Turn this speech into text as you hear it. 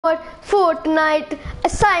Fortnite,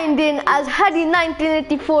 signed in as Harry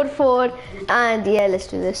 1984 and yeah, let's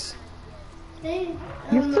do this.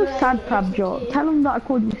 You're so sad, Prabjot. Tell him that I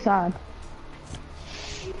called you sad.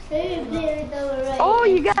 Oh,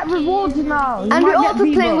 you get rewards now. You and we're also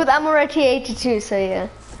get playing with Amoretti 82, so yeah.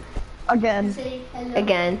 Again.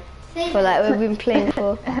 For like we've been playing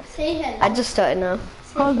for. I just started now.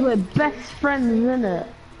 Cause we're best friends, innit?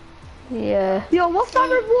 Yeah. Yo, what's that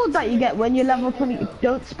reward that you get when you're level 20?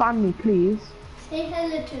 Don't spam me, please. Say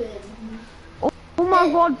hello to him. Oh my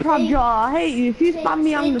god, Prabjot, I hate you. If you spam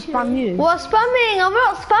me, I'm gonna spam you. What spamming? I'm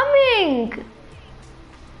not spamming.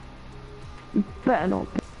 You better not.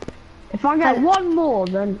 If I get one more,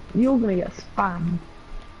 then you're gonna get spammed.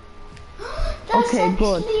 Okay,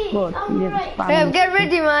 good. Yeah, Okay, get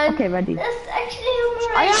ready, man. Okay, ready. That's actually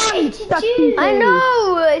I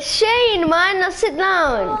know, Shane, man. Now sit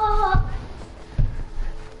down.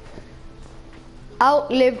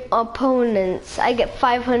 Outlive opponents. I get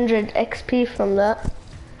 500 XP from that.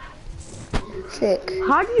 Sick.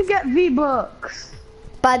 How do you get V-Bucks?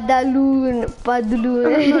 Padaloon.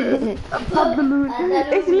 Padaloon.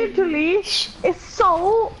 It's literally, it's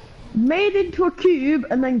salt made into a cube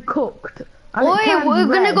and then cooked. And Oi, we're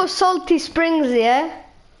gonna go Salty Springs, yeah?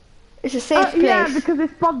 It's a safe place. Yeah, because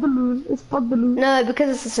it's Padaloon. It's Padaloon. No, because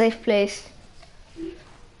it's a safe place.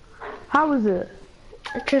 How is it?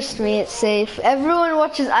 Trust me, it's safe. Everyone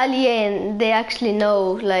watches Allier and they actually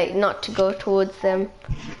know, like, not to go towards them.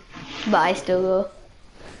 But I still go.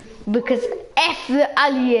 Because F the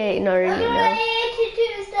Allier. Not really, no.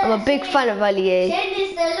 I'm a big fan of Allier.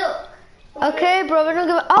 Okay, bro, I don't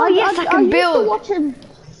give a... Oh, yes, I can build.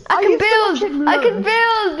 I can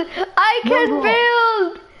build. I can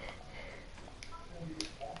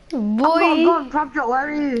build. Boy. I'm gone, Prabjot, where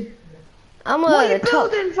are you? I'm what on the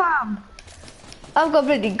top. building, fam? I've got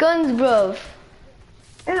bloody guns, bro.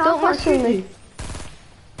 Don't mess with me.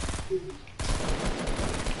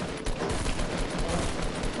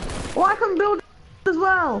 Oh, I can build as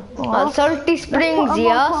well. Oh, Salty Springs,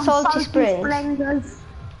 yeah? Salty Springs.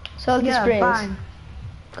 Salty Springs. Bang.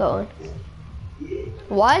 Go on.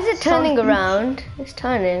 Why is it turning around? It's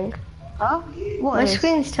turning. Huh? My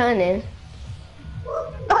screen's turning.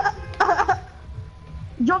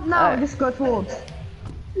 Jump now, just go forwards.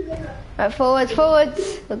 Right, forwards.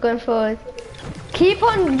 We're going forward. Keep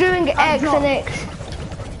on doing X and X.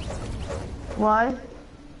 Why?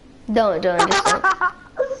 Don't, just don't.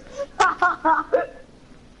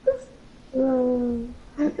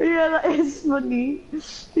 Yeah, that is funny.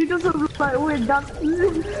 He doesn't look like we're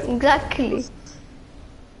dancing. Exactly.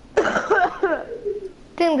 I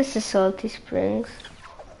think this is Salty Springs.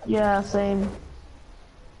 Yeah, same.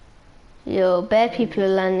 Yo, bare people are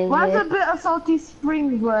landing here. Where's a bit of Salty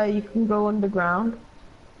Springs where you can go underground?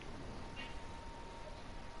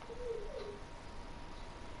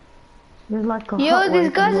 There's like a Yo,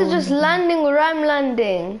 these guys are just landing where I'm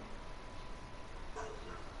landing.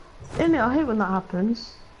 Innit, I hate when that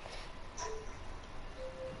happens.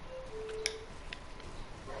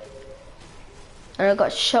 And I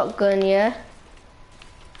got shotgun, yeah?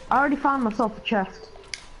 I already found myself a chest.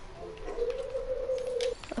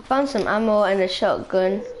 I found some ammo and a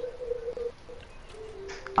shotgun.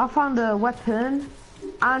 I found a weapon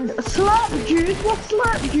and a slurp juice. What's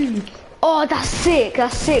slurp juice? Oh, that's sick.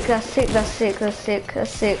 What's slurp?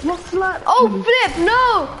 Oh, flip!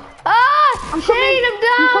 No! Ah! Shane, I'm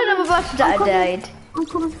down! I'm about to die. I died. I'm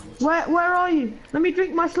coming. Where are you? Let me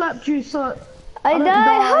drink my slurp juice so I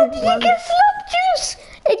died. How did you get slurp juice?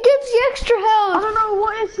 It gives you extra health. I don't know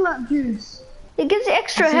what is slurp juice. It gives you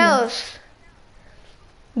extra health.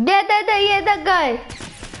 Yeah, that guy.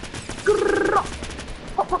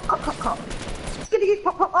 Oh,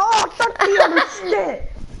 thank you on the stick.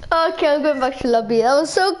 Okay, I'm going back to lobby. That was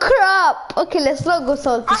so crap. Okay, let's not go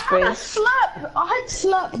Salty Springs. I had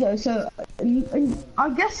slurp though, so I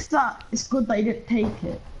guess that it's good that you didn't take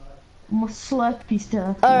it. I'm a slurpy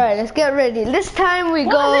stuff. Alright, let's get ready. This time we go.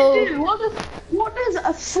 What does it do? What does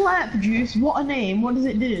a slurp juice? What a name! What does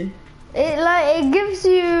it do? It gives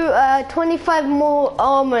you 25 more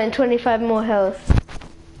armor and 25 more health.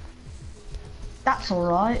 That's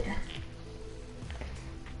alright.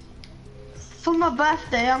 For my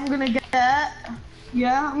birthday, I'm gonna get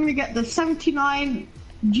the 79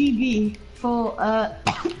 GB for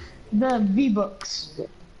the V-Bucks.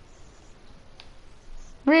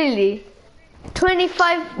 Really?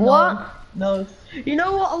 25 what? No. You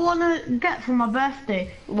know what I wanna get for my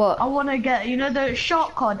birthday? What? I wanna get, you know, the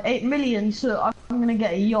shark card, 8 million, so I'm gonna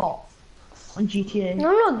get a yacht on GTA. No,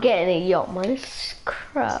 I'm not getting a yacht, man. It's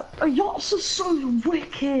crap. A yachts are so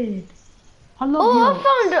wicked. I love Oh,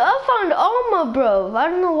 you. I found armor, bro. I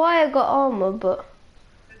don't know why I got armor, but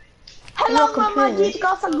Hello, not mama. completely. Jeet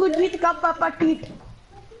got some good jeet got papa teeth.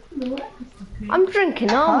 I'm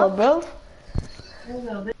drinking armor, bro. I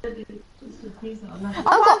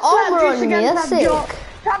I got armor on me. That's sick.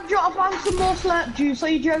 Tabjo, I found some more slurp juice. Are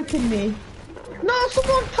you joking me? No,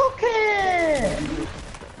 someone took it.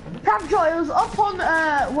 Tabjo, it was up on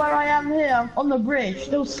where I am here on the bridge.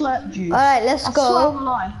 Still slurp juice. All right, let's I swear on go.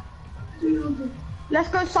 life. Let's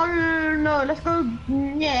go. Sorry, no. Let's go.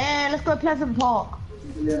 Yeah, let's go Pleasant Park.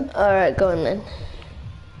 All right, go on then.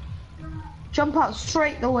 Jump out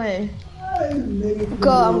straight away.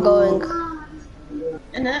 Go, I'm going.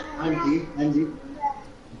 Innit?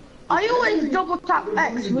 I always double tap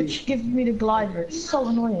X, which gives me the glider. It's so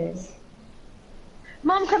annoying.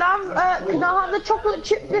 Mum, can I have the chocolate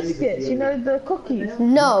chip biscuits? You know, the cookies.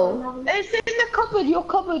 No. It's in the cupboard. Your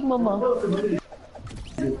cupboard, Mama.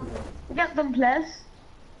 Get them, please.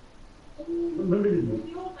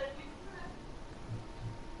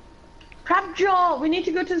 Crabjaw, we need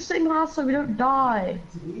to go to the same house so we don't die.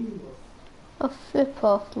 Oh, flip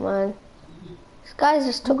off, man. This guy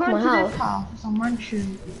just took my house. I'm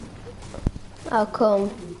munching. How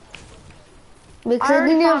come? Because I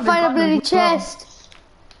didn't even find a bloody chest.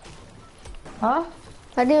 Huh?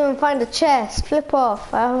 I didn't even find a chest. Flip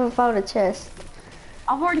off. I haven't found a chest.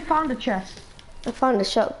 I've already found a chest. I found a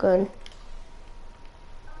shotgun.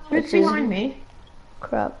 Who's behind me?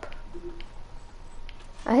 Crap.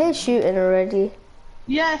 I hear shooting already.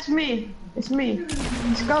 Yeah, it's me. It's me.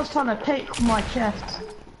 This girl's trying to take my chest.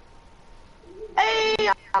 Hey,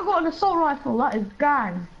 I got an assault rifle. That is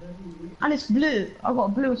gang. And it's blue. I got a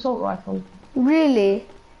blue assault rifle. Really?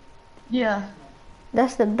 Yeah.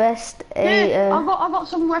 That's the best. Yeah, I got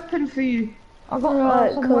some weapon for you. I got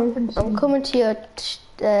Right, some cool. weapons. I'm coming to your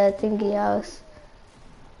thingy house.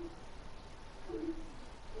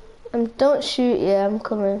 Don't shoot, yeah, I'm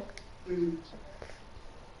coming.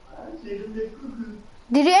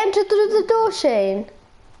 Did you enter through the door, Shane?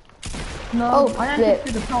 No, Oh, I flip. entered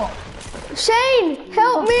through the top. Shane,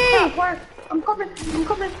 help me! I'm coming.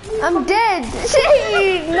 I'm dead.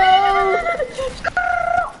 Shane, no!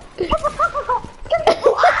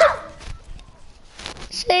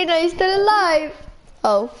 Shane, are you still alive?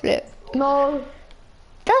 Oh, flip. No.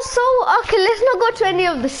 That's so... Okay, let's not go to any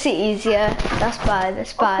of the cities, yeah? That's bad,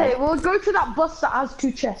 that's bad. Okay, we'll go to that bus that has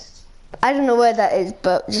 2 chests. I don't know where that is,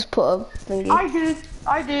 but just put a thingy.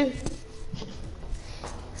 I do.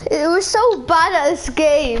 It was so bad at this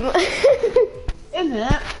game. Isn't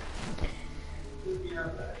it?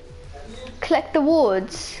 Collect the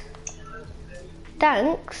wards.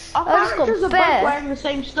 Thanks. Our I just characters are got both bear. wearing the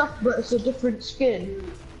same stuff, but it's a different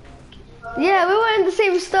skin. Yeah, we're wearing the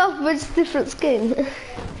same stuff, but it's different skin.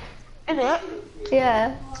 Isn't it?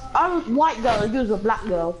 Yeah. I was white girl and you was a black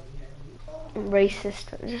girl. I'm racist.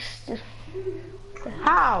 Just...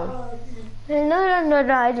 How? No,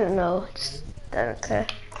 I don't know. I don't care.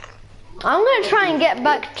 I'm gonna try and get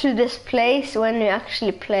back to this place when we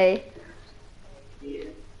actually play.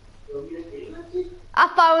 I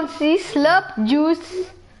found sea slurp juice.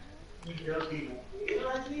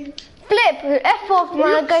 Flip! F off, man.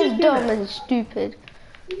 That guy's dumb and stupid.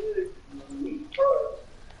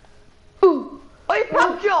 Ooh. Oi,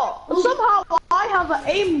 Pabjo! Somehow I have an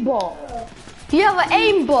aimbot. You have an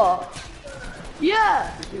aimbot?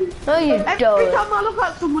 Yeah. No, you Every don't. time I look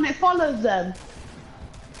at someone, it follows them.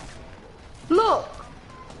 Look.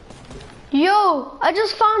 Yo, I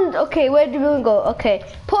just found. Okay, where do we go? Okay,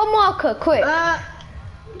 put a marker, quick.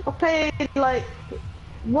 Okay, like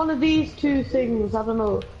one of these 2 things. I don't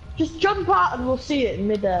know. Just jump out and we'll see it in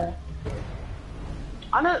midair.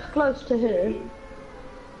 I know it's close to here.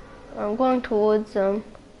 I'm going towards them.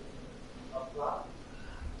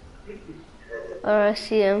 Alright, I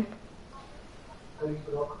see him.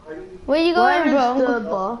 Where you going, bro? Where is the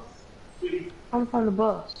bus? I'm from the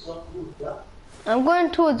bus. I'm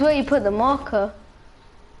going towards where you put the marker.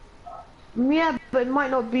 Yeah, but it might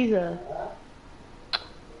not be there.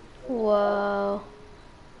 Wow.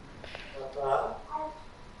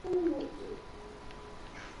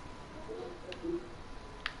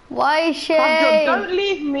 Why, Shane? Don't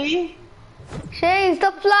leave me. Shane,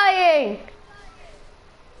 stop flying.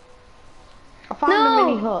 I found No. a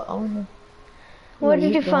mini hut. Oh, What did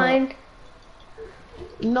you use the find?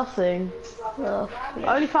 nothing. Oh,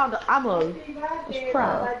 I only found ammo. It's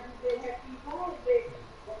crap.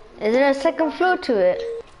 is there a second floor to it?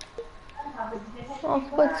 Oh,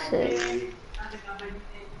 what's it?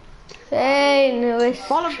 Shane,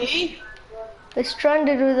 Follow me. we're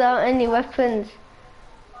stranded without any weapons.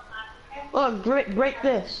 Oh, break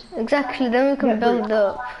this. Exactly, then we can build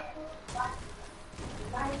up.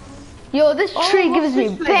 Yo, this tree what's gives me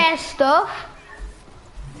this place? best stuff.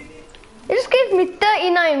 It just gave me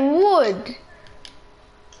 39 wood.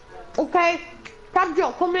 Okay,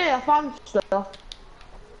 Tabjot, come here, I found stuff.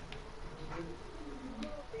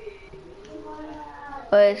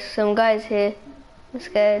 Oh, there's some guys here. I'm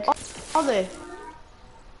scared. Are they?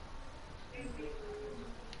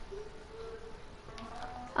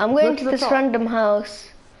 I'm going Look to at the this top. random house.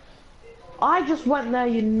 I just went there,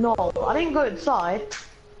 you know. I didn't go inside.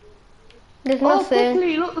 There's Oh, nothing.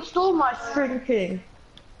 quickly, look, the storm light's shrinking.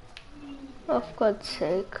 Oh, for God's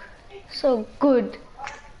sake. So good.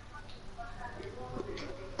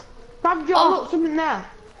 Tabjot, Oh. look, something there.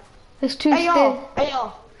 There's two AR, still.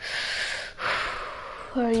 AR.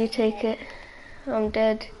 Where you take it? I'm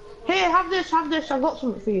dead. Here, have this, I got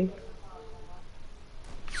something for you.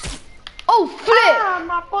 Oh, flip! Ah,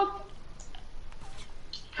 my fuck.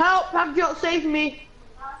 Help, Tabjot, save me.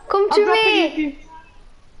 Come I'm to dropping me! you.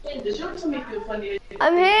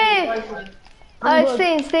 I'm here! I'm Alright,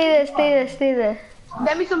 good. stay there.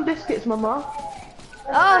 Get me some biscuits, mama.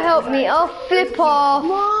 Oh, help me. Oh, flip off.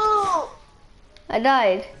 Mom! I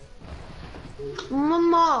died.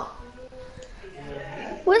 Mama!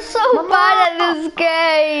 We're so Mama! bad at this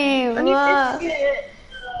game. I need biscuits.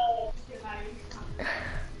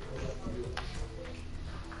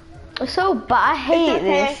 We're so bad. I hate It's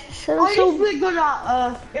okay. this. So, I used to be good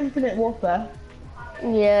at Infinite Warfare.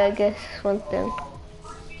 yeah, I guess one thing.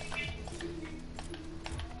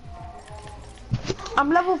 I'm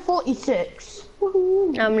level 46.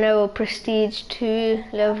 I'm level prestige 2,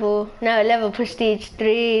 level prestige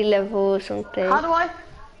 3, level something. How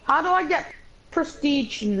do I get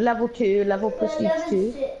prestige level 2, level prestige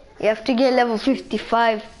 2? You have to get level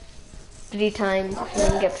 55 3 times and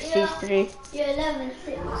then get prestige 3. You're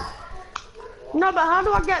 11-6. No, but how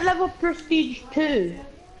do I get level prestige 2?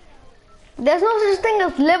 There's no such thing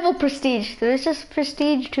as level prestige. There's just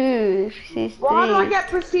prestige 2, prestige 3. Well, how do I get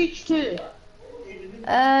prestige 2?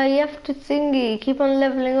 You have to keep on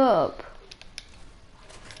leveling up.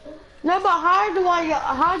 No, but how do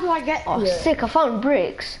I get Oh, to it? sick, I found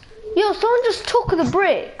bricks. Yo, someone just took the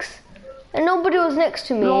bricks. And nobody was next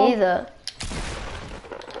to me No. either.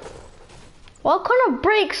 Why can't I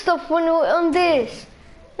break stuff when we're on this?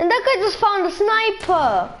 And that guy just found a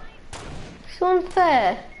sniper. It's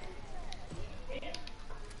unfair.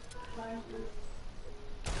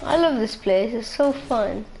 I love this place, it's so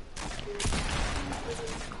fun.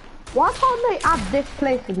 Why can't they add this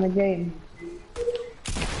place in the game?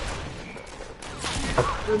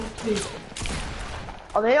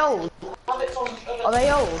 Are they old? Are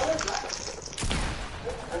they old?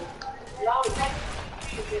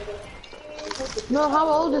 No, how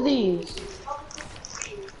old are these?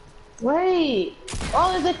 Wait.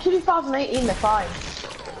 Oh, they're 2018, they're fine.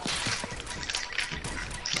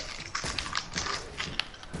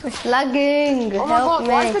 It's lagging, Oh my help god,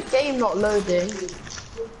 why me. is the game not loading?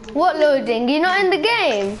 What loading? You're not in the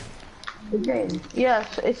game? The game?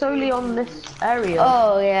 Yes, it's only on this area.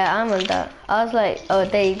 Oh yeah, I'm on that. I was like, oh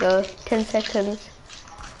there you go, 10 seconds.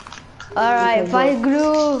 Alright, Okay, bye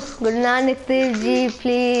Guru, Guru Nanak Dev Ji,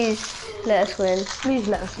 please let us win. Please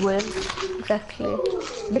let us win. Exactly,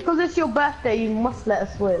 Because it's your birthday, you must let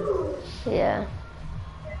us win. yeah.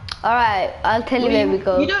 Alright, I'll tell you where we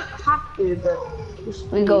go. You don't have to, but just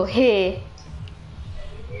We go here.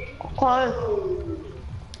 Okay.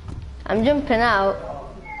 I'm jumping out.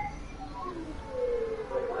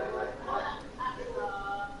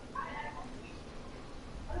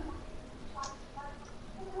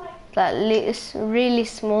 That really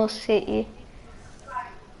small city.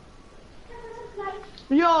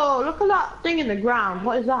 Yo, look at that thing in the ground.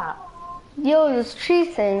 What is that? Yo, there's 3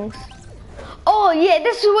 things. Oh yeah,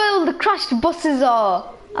 this is where all the crashed buses are.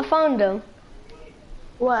 I found them.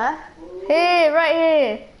 Where? Here, right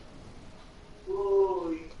here.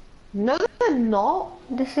 No, they're not.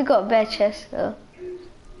 This has got a bare chest though.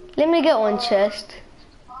 Let me get one chest.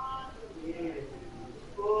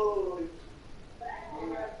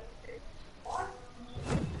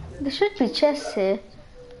 There should be chests here.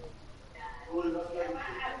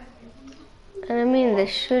 And I mean there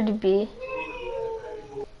should be.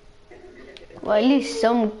 Or at least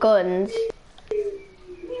some guns.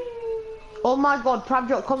 Oh my god,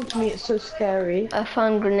 Prabjot, come to me. It's so scary. I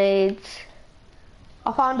found grenades.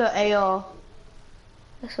 I found an AR.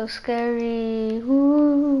 That's so scary.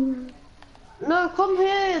 Woo. No, come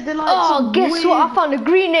here. They're like Oh, some guess weird... what? I found a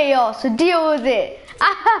green AR, so deal with it.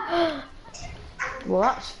 Well,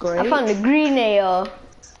 that's great. I found a green AR.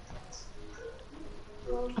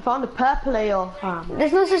 I found a purple AR, fam.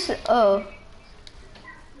 There's no such. Oh.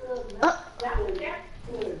 Uh,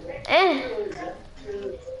 Eh.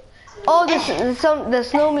 Oh,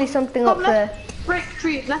 there's normally something up Come, there. let's break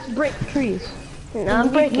trees. Let's break trees. No,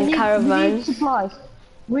 I'm breaking We need caravans. supplies.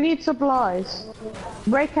 We need supplies.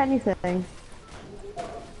 Break anything.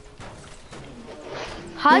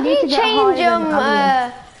 How We do need you to get change higher than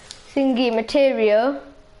alien. thingy material?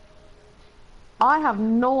 I have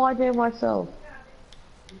no idea myself.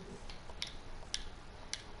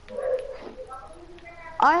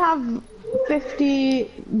 I have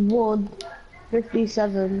 50 wood,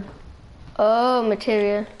 57. Oh,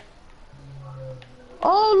 material.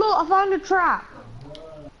 Oh look, I found a trap.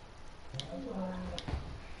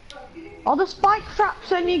 Are the spike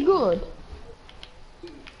traps any good?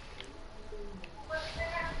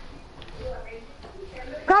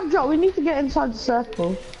 Crabjaw, we need to get inside the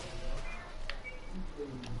circle.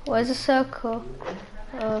 Where's the circle?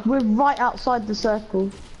 Oh. We're right outside the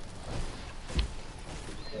circle.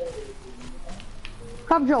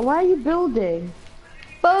 Crabjaw, where are you building?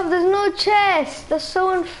 Bob, there's no chest. That's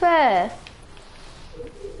so unfair.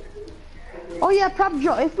 Oh yeah,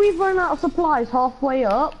 Crabjaw, if we run out of supplies halfway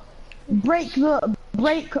up, break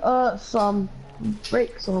some.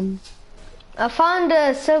 I found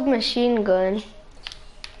a submachine gun.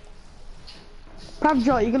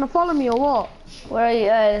 Crabjaw, you gonna follow me or what? Where are you?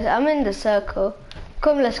 I'm in the circle.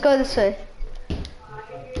 Come, let's go this way.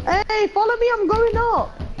 Hey, follow me, I'm going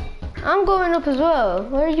up. I'm going up as well.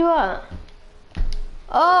 Where are you at?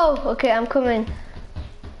 Oh, okay, I'm coming.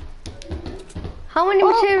 How many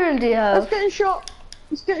material do you have? It's getting shot.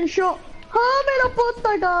 It's getting shot. Oh, man,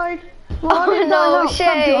 I died. Well, I Oh didn't no, die, help.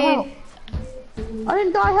 Crabjaw, Shane. help. I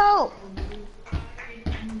didn't die, help.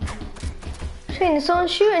 Shane, is someone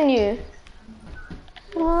shooting you?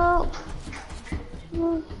 Well,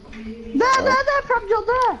 there, Crabjaw,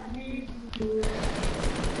 there.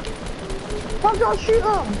 Crabjaw, shoot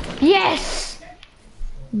him. Yes!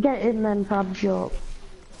 Get in then, Crabjaw.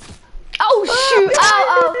 Oh shoot! Ow,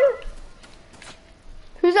 ow!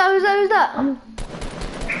 Who's that?